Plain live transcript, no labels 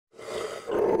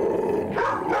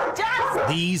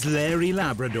These leery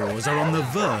Labradors are on the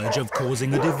verge of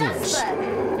causing a divorce.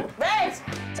 Red!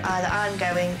 Either I'm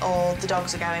going or the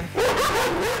dogs are going.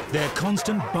 Their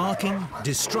constant barking,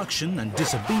 destruction and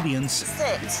disobedience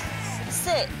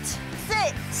Sit!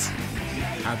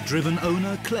 have driven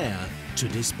owner Claire to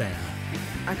despair.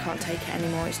 I can't take it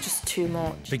anymore, it's just too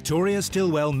much. Victoria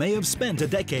Stilwell may have spent a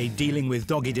decade dealing with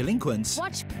doggy delinquents.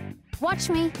 Watch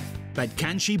me. But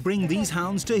can she bring these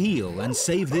hounds to heel and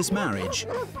save this marriage?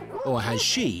 Or has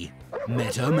she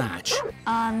met her match?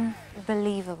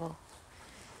 Unbelievable.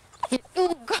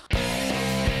 Oh, God.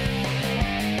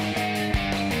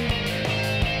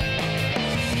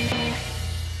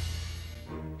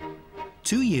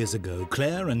 2 years ago,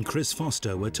 Claire and Chris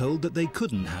Foster were told that they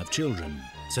couldn't have children.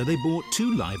 So they bought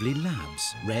 2 lively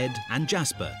labs, Red and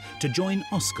Jasper, to join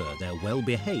Oscar, their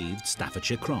well-behaved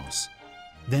Staffordshire cross.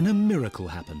 Then a miracle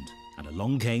happened, and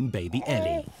along came baby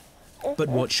Ellie. But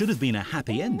what should have been a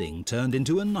happy ending turned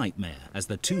into a nightmare as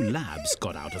the 2 labs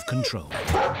got out of control.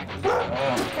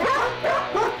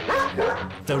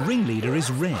 The ringleader is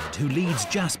Red, who leads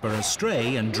Jasper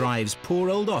astray and drives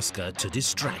poor old Oscar to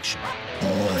distraction.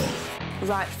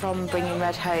 Right from bringing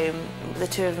Red home, the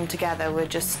 2 of them together were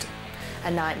just a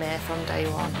nightmare from day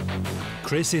one.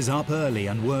 Chris is up early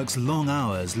and works long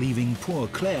hours, leaving poor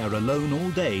Claire alone all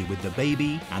day with the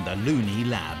baby and the loony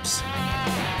labs.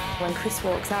 When Chris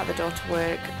walks out the door to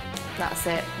work, that's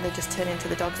it. They just turn into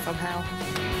the dogs from hell.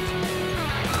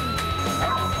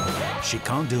 She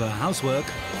can't do her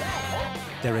housework.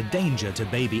 They're a danger to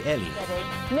baby Ellie.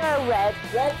 No, Red.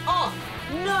 Red off.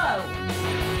 No.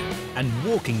 And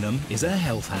walking them is a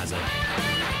health hazard.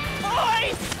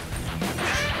 Oi!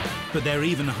 But they're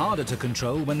even harder to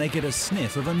control when they get a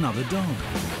sniff of another dog.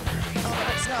 Oh,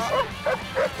 it's not.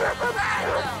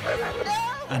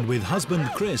 And with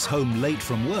husband Chris home late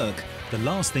from work, the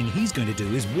last thing he's going to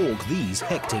do is walk these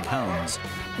hectic hounds.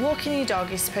 Walking your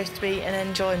dog is supposed to be an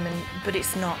enjoyment, but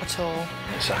it's not at all.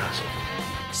 It's a hassle.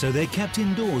 So they're kept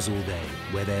indoors all day,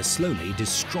 where they're slowly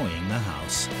destroying the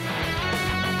house.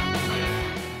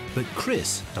 But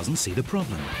Chris doesn't see the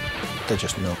problem. They're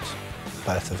just nuts,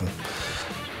 both of them.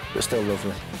 But still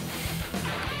lovely.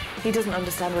 He doesn't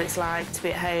understand what it's like to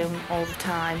be at home all the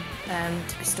time and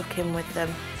to be stuck in with them.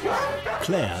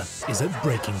 Claire is at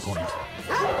breaking point.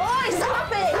 Oi,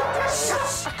 stop it!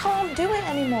 I can't do it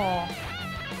anymore.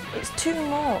 It's too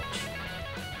much.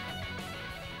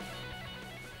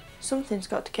 Something's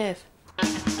got to give.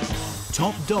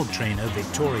 Top dog trainer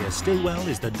Victoria Stilwell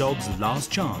is the dog's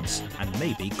last chance, and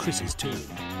maybe Chris's too.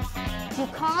 You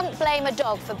can't blame a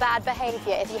dog for bad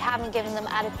behaviour if you haven't given them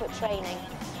adequate training.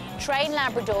 Trained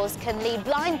Labradors can lead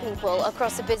blind people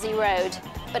across a busy road,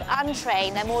 but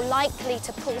untrained, they're more likely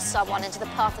to pull someone into the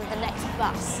path of the next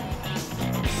bus.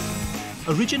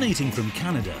 Originating from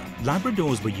Canada,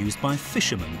 Labradors were used by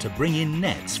fishermen to bring in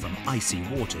nets from icy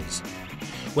waters.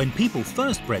 When people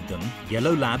first bred them,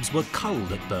 yellow labs were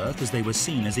culled at birth as they were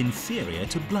seen as inferior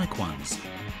to black ones.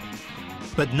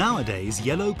 But nowadays,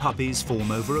 yellow puppies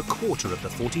form over a quarter of the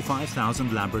 45,000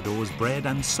 Labradors bred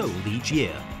and sold each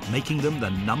year, making them the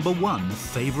 #1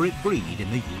 favourite breed in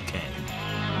the UK.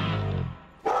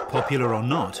 Popular or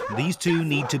not, these 2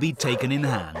 need to be taken in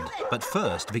hand. But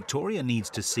first, Victoria needs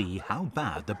to see how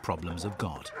bad the problems have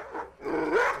got.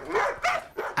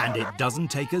 And it doesn't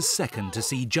take a second to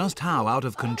see just how out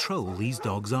of control these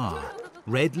dogs are.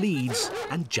 Red leads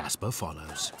and Jasper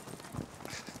follows.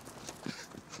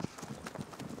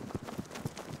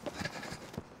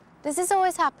 Does this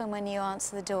always happen when you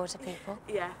answer the door to people?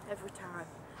 Yeah, every time.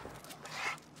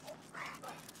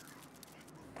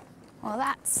 Well,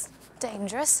 that's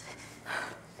dangerous.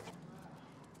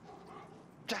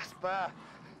 Jasper!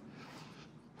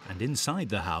 And inside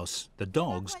the house, the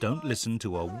dogs don't listen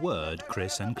to a word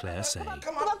Chris and Claire say.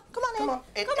 Come on, Come on,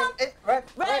 in. Red,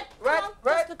 Red.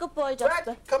 Just a good boy,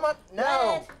 Jasper. Red, come on,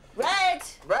 no. Red.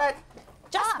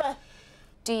 Jasper.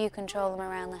 Do you control them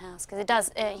around the house? Because it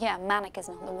does, yeah, manic is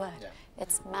not the word. Yeah.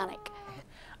 It's manic.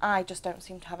 I just don't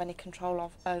seem to have any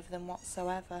control over them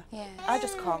whatsoever. Yeah. I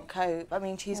just can't cope. I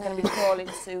mean, she's going to be crawling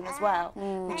soon as well,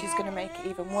 which is going to make it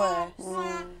even worse.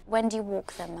 When do you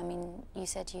walk them? I mean, you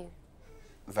said you...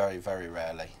 Very, very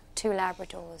rarely. 2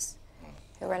 Labradors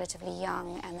who are relatively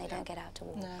young and they don't get out to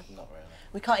walk. No. Not really.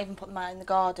 We can't even put them out in the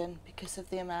garden because of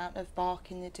the amount of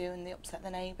barking they do and they upset the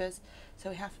neighbours.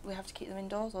 So we have to keep them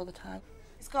indoors all the time.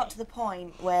 It's got to the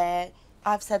point where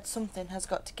I've said something has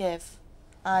got to give.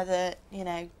 Either, you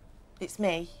know, it's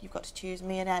me, you've got to choose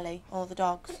me and Ellie, or the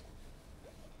dogs.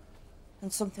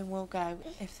 And something will go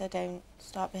if they don't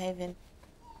start behaving.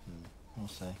 We'll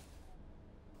see.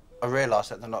 I realise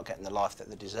that they're not getting the life that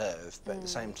they deserve, but at the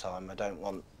same time, I don't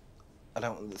want I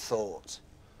don't want the thought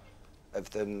of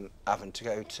them having to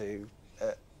go to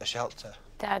a shelter.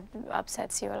 Dad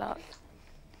upsets you a lot.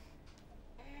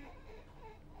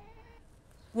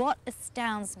 What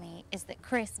astounds me is that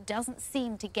Chris doesn't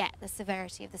seem to get the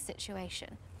severity of the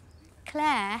situation.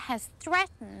 Claire has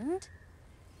threatened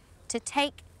to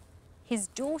take his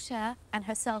daughter and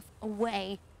herself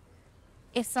away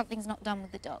if something's not done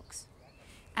with the dogs.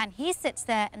 And he sits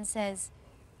there and says,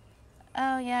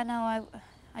 oh yeah, no,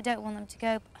 I don't want them to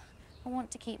go, but I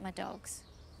want to keep my dogs.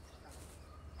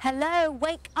 Hello,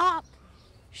 wake up!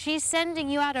 She's sending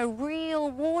you out a real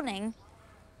warning.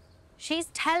 She's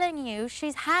telling you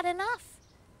she's had enough.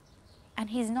 And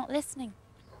he's not listening.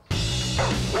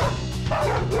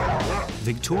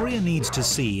 Victoria needs to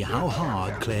see how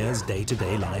hard Claire's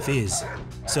day-to-day life is.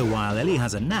 So while Ellie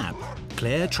has a nap,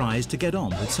 Claire tries to get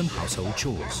on with some household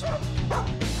chores.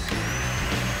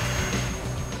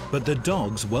 But the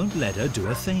dogs won't let her do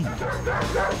a thing.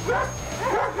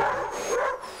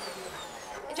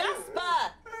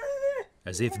 Jasper!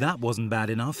 As if that wasn't bad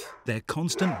enough, their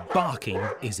constant barking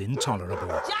is intolerable.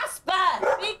 Jasper!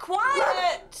 Be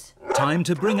quiet! Time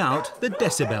to bring out the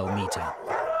decibel meter.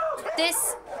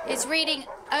 This is reading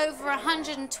over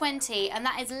 120, and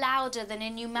that is louder than a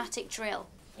pneumatic drill.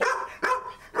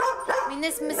 I mean,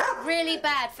 this must be really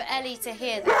bad for Ellie to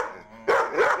hear that.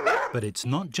 But it's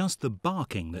not just the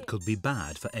barking that could be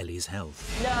bad for Ellie's health.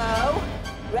 No!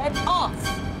 Red off!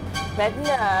 Red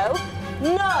no!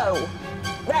 No!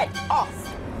 Red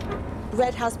off!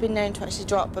 Red has been known to actually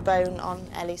drop a bone on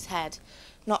Ellie's head.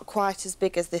 Not quite as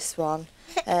big as this one.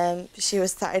 She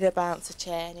was sat in a bouncer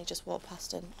chair and he just walked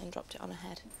past her and dropped it on her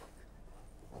head.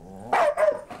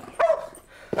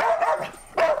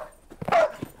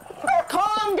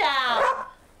 Calm down!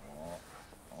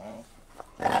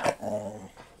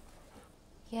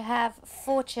 You have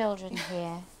 4 children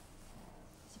here.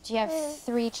 You have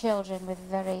 3 children with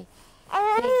very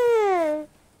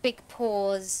big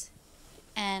paws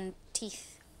and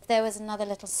teeth. There was another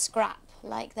little scrap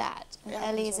like that, and Yeah,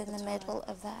 Ellie's in all the the middle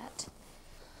of that.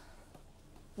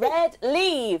 Red,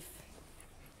 leave!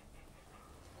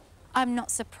 I'm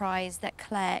not surprised that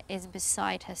Claire is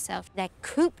beside herself. They're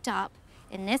cooped up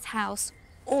in this house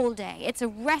all day. It's a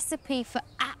recipe for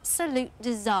absolute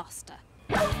disaster.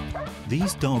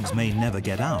 These dogs may never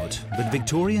get out, but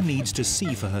Victoria needs to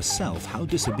see for herself how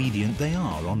disobedient they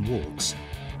are on walks.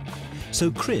 So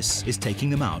Chris is taking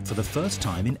them out for the first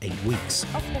time in 8 weeks.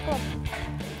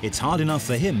 It's hard enough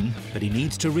for him, but he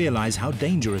needs to realise how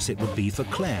dangerous it would be for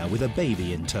Claire with a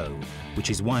baby in tow, which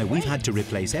is why we've had to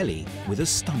replace Ellie with a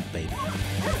stunt baby.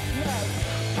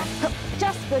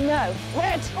 Jasper, no!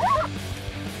 Red!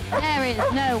 There is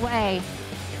no way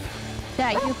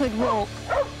that you could walk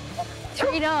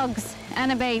 3 dogs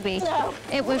and a baby. No.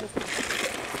 It would...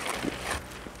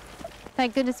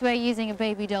 Thank goodness we're using a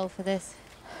baby doll for this.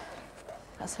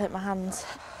 That's hurt my hands.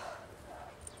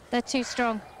 They're too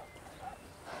strong.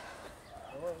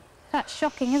 That's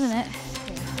shocking, isn't it?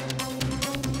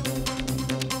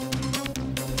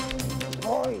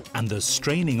 And the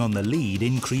straining on the lead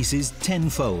increases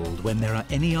tenfold when there are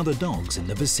any other dogs in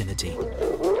the vicinity.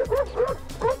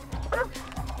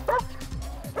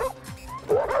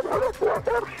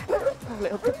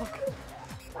 Little dog.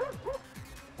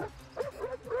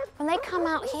 When they come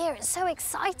out here, it's so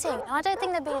exciting. And I don't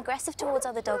think they're being aggressive towards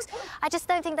other dogs. I just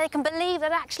don't think they can believe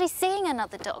they're actually seeing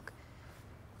another dog.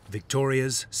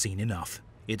 Victoria's seen enough.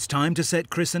 It's time to set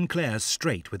Chris and Claire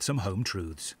straight with some home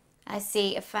truths. I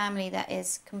see a family that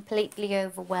is completely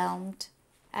overwhelmed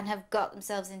and have got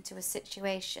themselves into a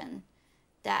situation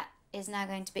that is now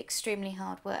going to be extremely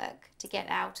hard work to get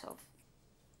out of.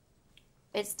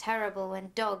 It's terrible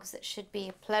when dogs that should be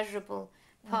a pleasurable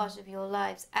part of your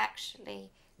lives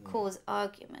actually cause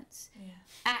arguments,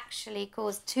 actually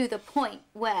cause to the point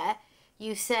where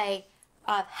you say,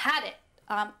 I've had it,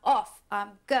 I'm off,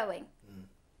 I'm going.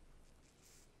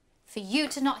 For you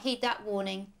to not heed that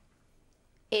warning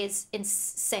is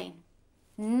insane.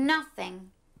 Nothing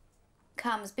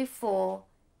comes before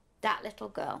that little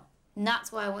girl. And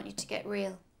that's why I want you to get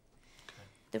real.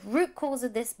 The root cause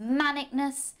of this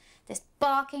manicness, this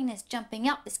barking, this jumping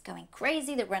up, this going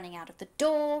crazy, the running out of the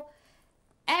door,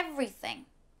 everything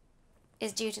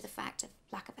is due to the fact of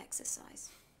lack of exercise.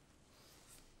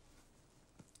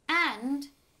 And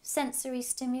sensory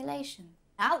stimulation.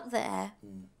 Out there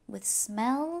with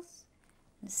smells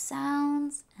and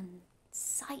sounds and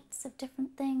sights of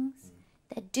different things,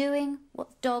 they're doing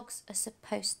what dogs are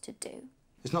supposed to do.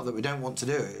 It's not that we don't want to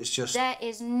do it, it's just... There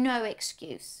is no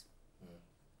excuse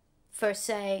for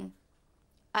saying,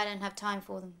 I don't have time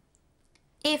for them.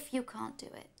 If you can't do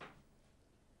it,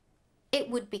 it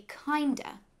would be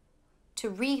kinder to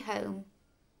rehome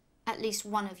at least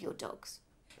one of your dogs.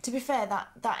 To be fair,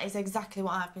 that is exactly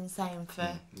what I've been saying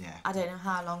for yeah. I don't know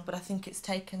how long, but I think it's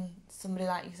taken somebody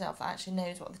like yourself that actually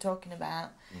knows what they're talking about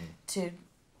to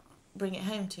bring it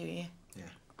home to you. Yeah.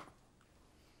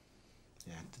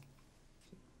 Yeah.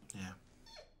 Yeah.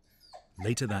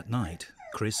 Later that night,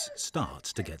 Chris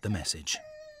starts to get the message.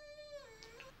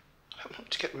 I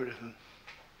want to get rid of them.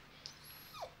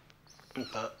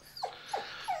 But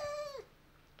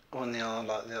when they are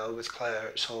like they are with Claire,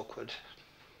 it's awkward.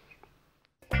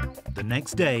 The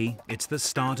next day, it's the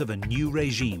start of a new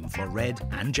regime for Red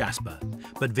and Jasper.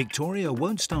 But Victoria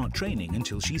won't start training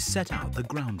until she's set out the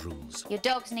ground rules. Your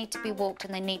dogs need to be walked,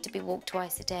 and they need to be walked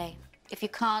twice a day. If you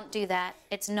can't do that,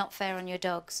 it's not fair on your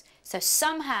dogs. So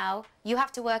somehow you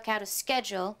have to work out a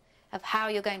schedule of how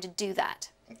you're going to do that.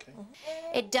 Okay.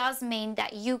 It does mean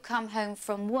that you come home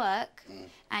from work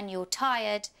and you're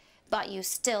tired, but you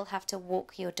still have to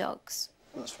walk your dogs.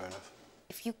 That's fair enough.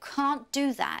 If you can't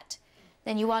do that,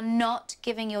 then you are not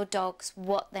giving your dogs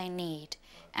what they need,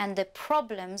 and the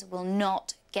problems will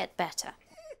not get better.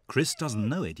 Chris doesn't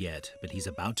know it yet, but he's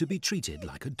about to be treated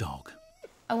like a dog.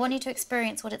 I want you to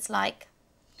experience what it's like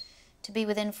to be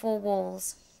within four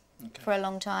walls for a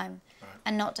long time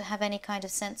and not to have any kind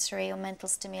of sensory or mental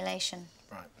stimulation.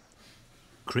 Right.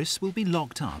 Chris will be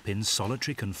locked up in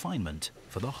solitary confinement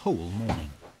for the whole morning.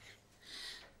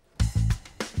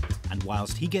 And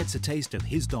whilst he gets a taste of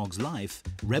his dog's life,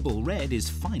 Rebel Red is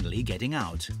finally getting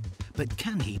out. But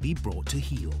can he be brought to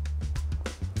heel?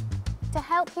 To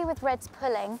help you with Red's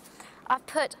pulling, I've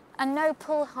put a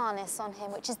no-pull harness on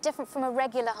him, which is different from a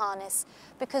regular harness,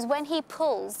 because when he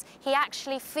pulls, he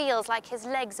actually feels like his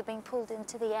legs are being pulled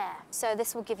into the air. So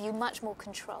this will give you much more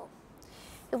control.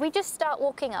 If we just start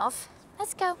walking off,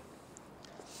 let's go.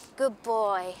 Good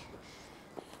boy.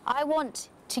 I want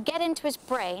to get into his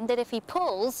brain that if he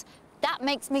pulls, that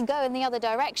makes me go in the other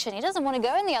direction. He doesn't want to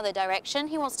go in the other direction,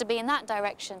 he wants to be in that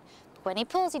direction. But when he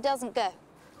pulls, he doesn't go.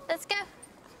 Let's go.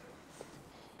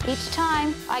 Each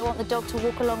time I want the dog to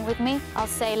walk along with me, I'll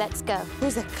say, let's go.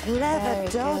 He's a clever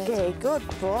doggy. Good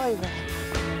boy,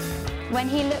 Red. When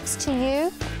he looks to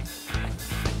you,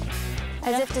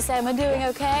 as if to say, am I doing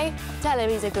okay? Tell him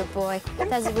he's a good boy.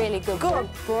 That's a really good boy. Good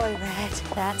boy, Red.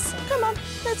 That's it. Come on,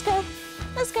 let's go.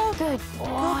 Let's go. Good boy. Good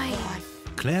boy.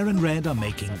 Claire and Red are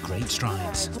making great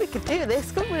strides. We could do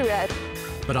this, couldn't we, Red?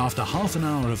 But after half an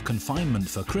hour of confinement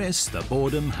for Chris, the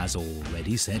boredom has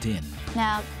already set in.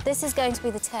 Now, this is going to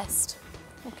be the test.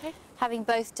 Okay. Having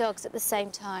both dogs at the same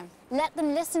time. Let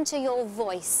them listen to your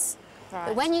voice. Right.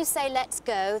 But when you say, let's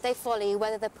go, they follow you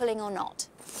whether they're pulling or not.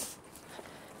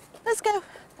 Let's go.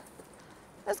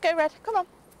 Let's go, Red. Come on.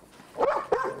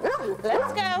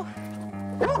 Let's go.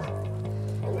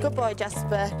 Good boy,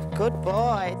 Jasper. Good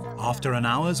boy. After an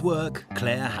hour's work,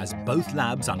 Claire has both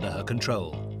labs under her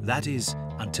control. That is,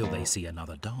 until they see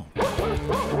another dog.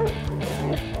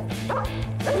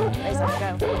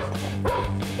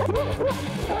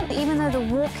 Even though the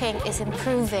walking is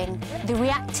improving, the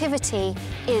reactivity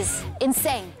is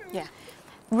insane. Yeah.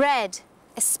 Red,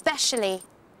 especially,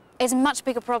 is a much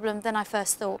bigger problem than I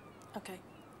first thought. Okay.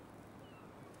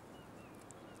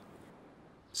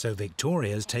 So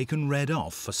Victoria's taken Red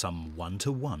off for some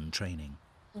one-to-one training.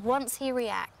 Once he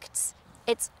reacts,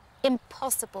 it's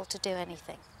impossible to do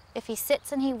anything. If he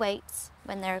sits and he waits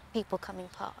when there are people coming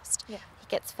past, he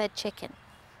gets fed chicken.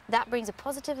 That brings a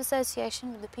positive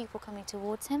association with the people coming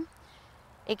towards him.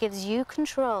 It gives you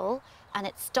control and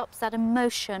it stops that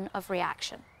emotion of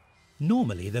reaction.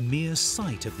 Normally, the mere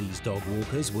sight of these dog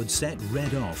walkers would set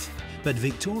Red off, but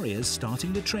Victoria's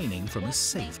starting the training from a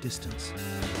safe distance.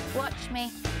 Watch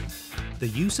me. The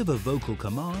use of a vocal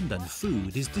command and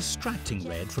food is distracting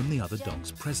Red from the other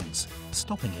dog's presence,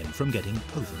 stopping him from getting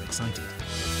overexcited.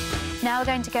 Now we're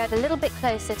going to go a little bit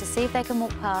closer to see if they can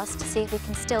walk past, to see if we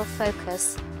can still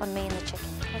focus on me and the chicken.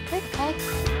 Okay? Okay.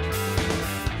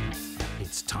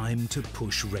 It's time to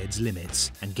push Red's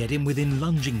limits and get him within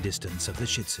lunging distance of the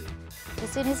Shih Tzu. As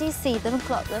soon as you see them and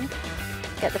clock them,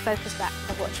 get the focus back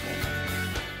and watch me.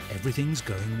 Everything's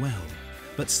going well,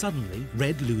 but suddenly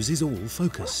Red loses all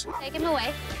focus. Take him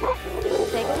away.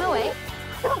 Take him away.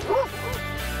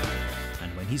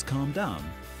 And when he's calmed down,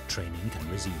 training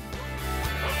can resume.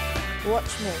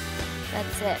 Watch me.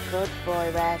 That's it. Good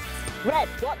boy, Red. Red,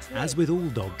 watch me. As with all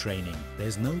dog training,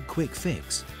 there's no quick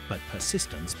fix, but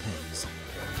persistence pays.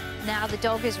 Now the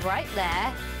dog is right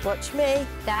there. Watch me.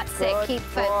 That's Good it. Keep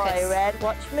focus. boy, Red.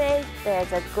 Watch me.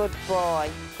 There's a good boy.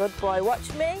 Good boy.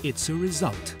 Watch me. It's a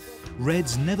result.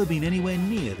 Red's never been anywhere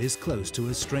near this close to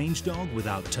a strange dog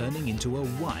without turning into a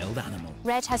wild animal.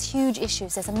 Red has huge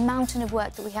issues. There's a mountain of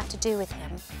work that we have to do with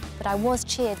him. But I was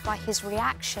cheered by his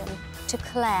reaction to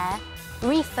Claire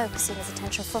refocusing his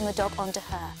attention from the dog onto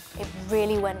her. It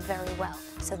really went very well.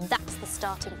 So that's the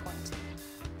starting point.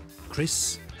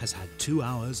 Chris has had 2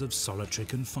 hours of solitary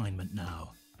confinement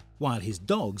now, while his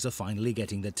dogs are finally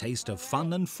getting the taste of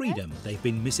fun and freedom they've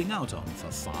been missing out on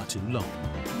for far too long.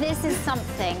 This is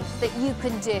something that you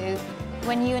can do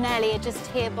when you and Ellie are just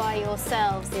here by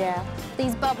yourselves. Yeah.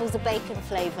 These bubbles are bacon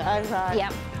flavour. Oh, right.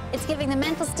 Yeah. It's giving them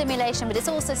mental stimulation, but it's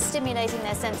also stimulating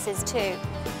their senses too.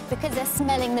 Because they're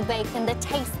smelling the bacon, they're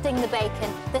tasting the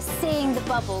bacon, they're seeing the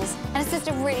bubbles, and it's just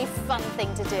a really fun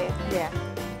thing to do. Yeah.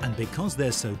 And because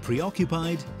they're so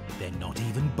preoccupied, they're not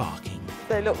even barking.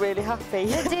 They look really happy.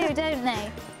 They do, don't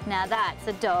they? Now that's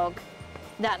a dog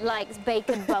that likes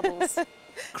bacon bubbles.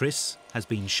 Chris has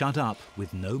been shut up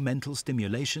with no mental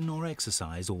stimulation or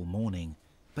exercise all morning.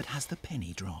 But has the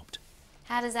penny dropped?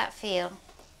 How does that feel?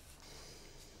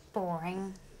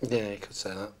 Boring. Yeah, you could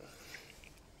say that.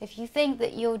 If you think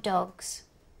that your dogs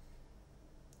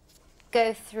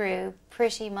go through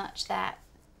pretty much that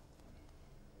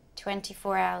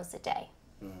 24 hours a day.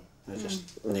 They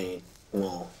just need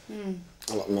more.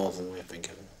 A lot more than we're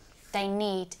thinking. They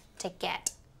need to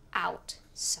get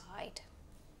outside.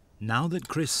 Now that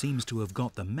Chris seems to have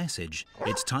got the message,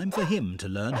 it's time for him to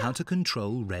learn how to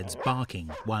control Red's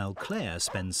barking, while Claire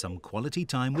spends some quality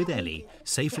time with Ellie,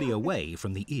 safely away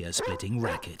from the ear-splitting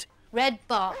racket. Red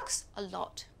barks a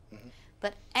lot,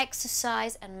 but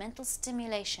exercise and mental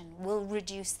stimulation will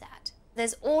reduce that.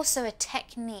 There's also a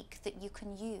technique that you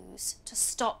can use to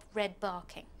stop Red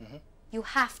barking. You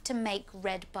have to make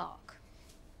Red bark.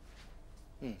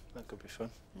 That could be fun.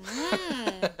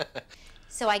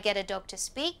 So I get a dog to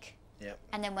speak, Yep.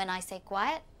 and then when I say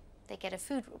quiet, they get a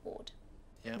food reward.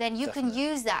 Yep, Then you can definitely.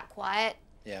 use that quiet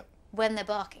Yep. when they're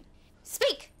barking.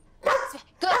 Speak!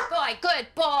 Good boy, good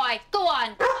boy. Go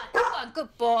on, come on,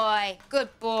 good boy, good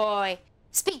boy.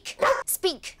 Speak,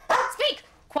 speak, speak.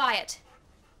 Quiet.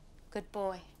 Good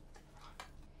boy.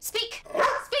 Speak,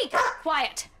 speak,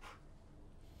 quiet.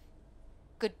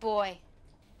 Good boy.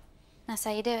 That's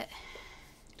how you do it.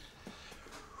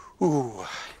 Ooh,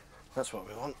 that's what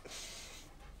we want.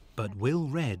 But will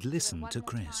Red listen to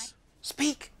Chris?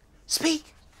 Speak!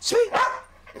 Speak! Speak!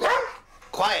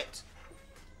 Quiet!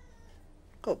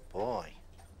 Good boy.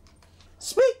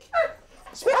 Speak!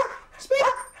 Speak! Speak!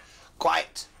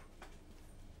 Quiet!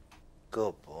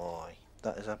 Good boy.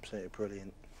 That is absolutely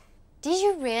brilliant. Did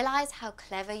you realise how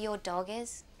clever your dog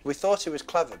is? We thought he was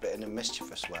clever, but in a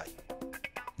mischievous way.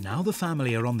 Now the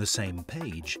family are on the same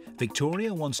page,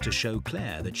 Victoria wants to show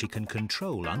Claire that she can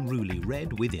control unruly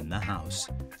Red within the house.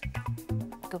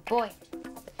 Good boy.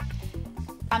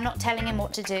 I'm not telling him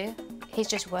what to do. He's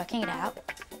just working it out.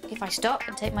 If I stop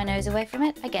and take my nose away from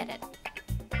it, I get it.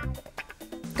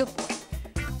 Good boy.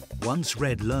 Once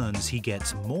Red learns he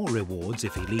gets more rewards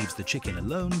if he leaves the chicken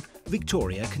alone,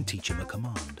 Victoria can teach him a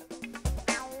command.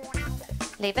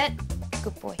 Leave it.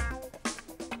 Good boy.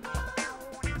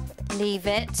 Leave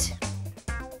it.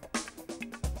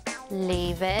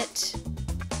 Leave it.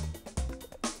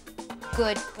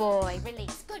 Good boy.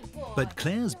 Release. Good boy. But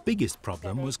Claire's biggest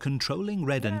problem was controlling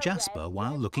Red and Jasper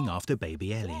while looking after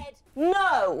baby Ellie.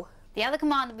 No! The other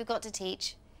command that we've got to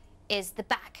teach is the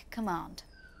back command.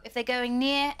 If they're going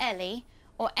near Ellie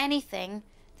or anything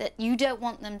that you don't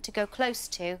want them to go close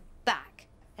to, back.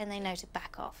 And they know to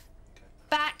back off.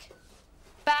 Back.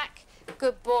 Back.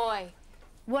 Good boy.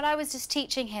 What I was just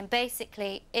teaching him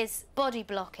basically is body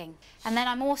blocking. And then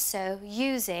I'm also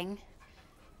using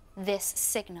this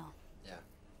signal. Yeah.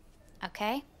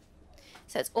 Okay?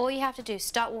 So it's all you have to do.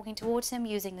 Start walking towards him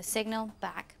using the signal.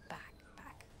 Back, back,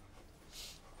 back.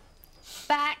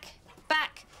 Back,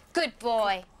 back. Good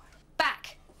boy.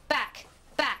 Back, back,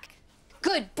 back.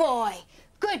 Good boy.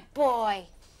 Good boy.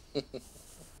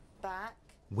 Back.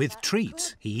 With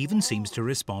treats, he even seems to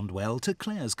respond well to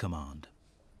Claire's command.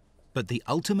 But the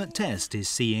ultimate test is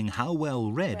seeing how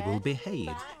well Red will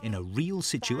behave in a real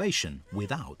situation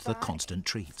without the constant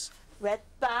treats. Red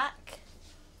back.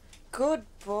 Good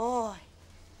boy.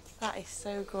 That is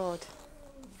so good.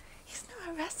 He's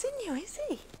not harassing you, is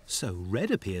he? So Red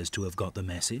appears to have got the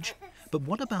message, but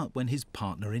what about when his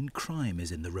partner in crime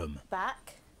is in the room?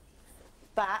 Back.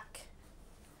 Back.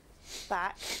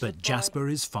 Back. But Good boy. Jasper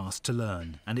is fast to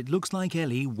learn, and it looks like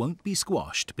Ellie won't be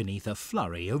squashed beneath a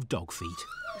flurry of dog feet.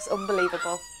 It's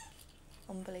unbelievable.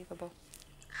 Unbelievable.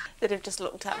 They'd have just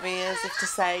looked at me as if to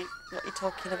say what you're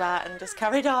talking about and just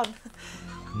carried on.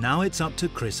 Now it's up to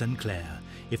Chris and Claire.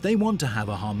 If they want to have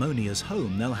a harmonious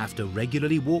home, they'll have to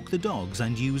regularly walk the dogs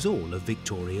and use all of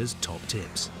Victoria's top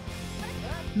tips.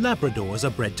 Labradors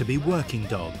are bred to be working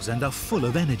dogs and are full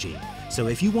of energy. So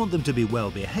if you want them to be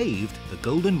well behaved, the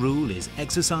golden rule is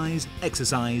exercise,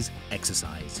 exercise,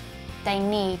 exercise. They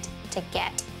need to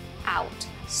get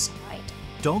outside.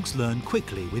 Dogs learn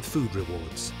quickly with food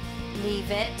rewards.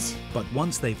 Leave it. But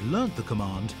once they've learnt the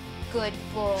command, Good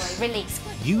boy. Release.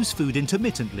 use food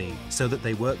intermittently so that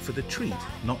they work for the treat,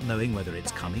 not knowing whether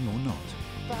it's coming or not.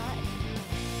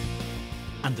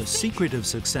 And the secret of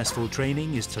successful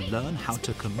training is to learn how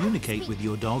to communicate with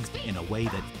your dog in a way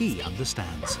that he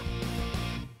understands.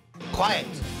 Quiet.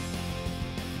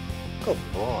 Good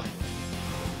boy.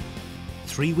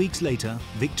 3 weeks later,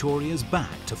 Victoria's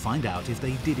back to find out if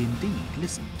they did indeed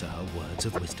listen to her words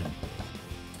of wisdom.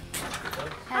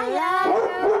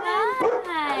 Hello.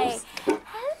 Hi.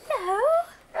 Hello.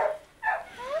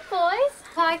 Hi, boys.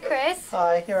 Hi, Chris.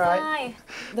 Hi, you're right. Hi.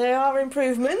 There are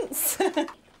improvements.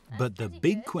 But the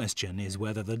big question is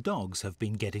whether the dogs have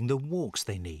been getting the walks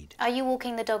they need. Are you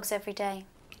walking the dogs every day?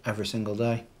 Every single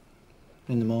day.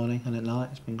 In the morning and at night.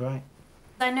 It's been great.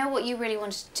 I know what you really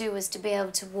wanted to do was to be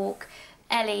able to walk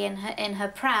Ellie in her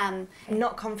pram. I'm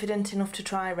not confident enough to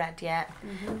try Red yet,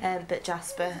 but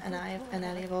Jasper and I and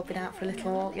Ellie have all been out for a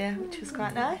little walk, yeah, which was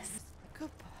quite nice. Good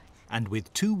boy. And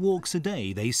with 2 walks a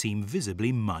day, they seem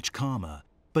visibly much calmer.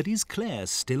 But is Claire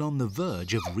still on the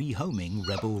verge of rehoming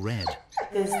Rebel Red?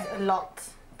 There's a lot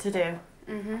to do,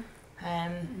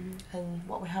 and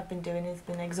what we have been doing has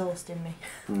been exhausting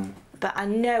me. But I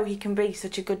know he can be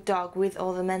such a good dog with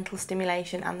all the mental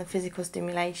stimulation and the physical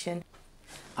stimulation.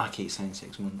 I keep saying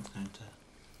 6 months, don't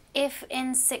I? If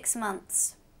in 6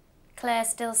 months Claire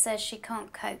still says she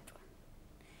can't cope,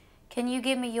 can you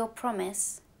give me your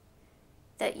promise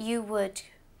that you would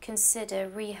consider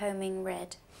rehoming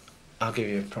Red? I'll give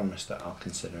you a promise that I'll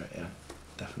consider it, yeah,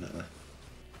 definitely.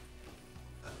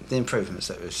 The improvements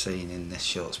that we've seen in this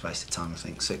short space of time, I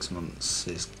think 6 months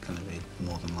is going to be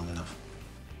more than long enough.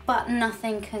 But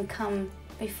nothing can come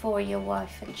before your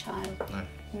wife and child?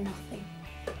 No. Nothing?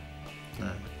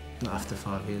 No. Not after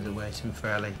 5 years of waiting for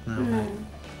Ellie, no. No.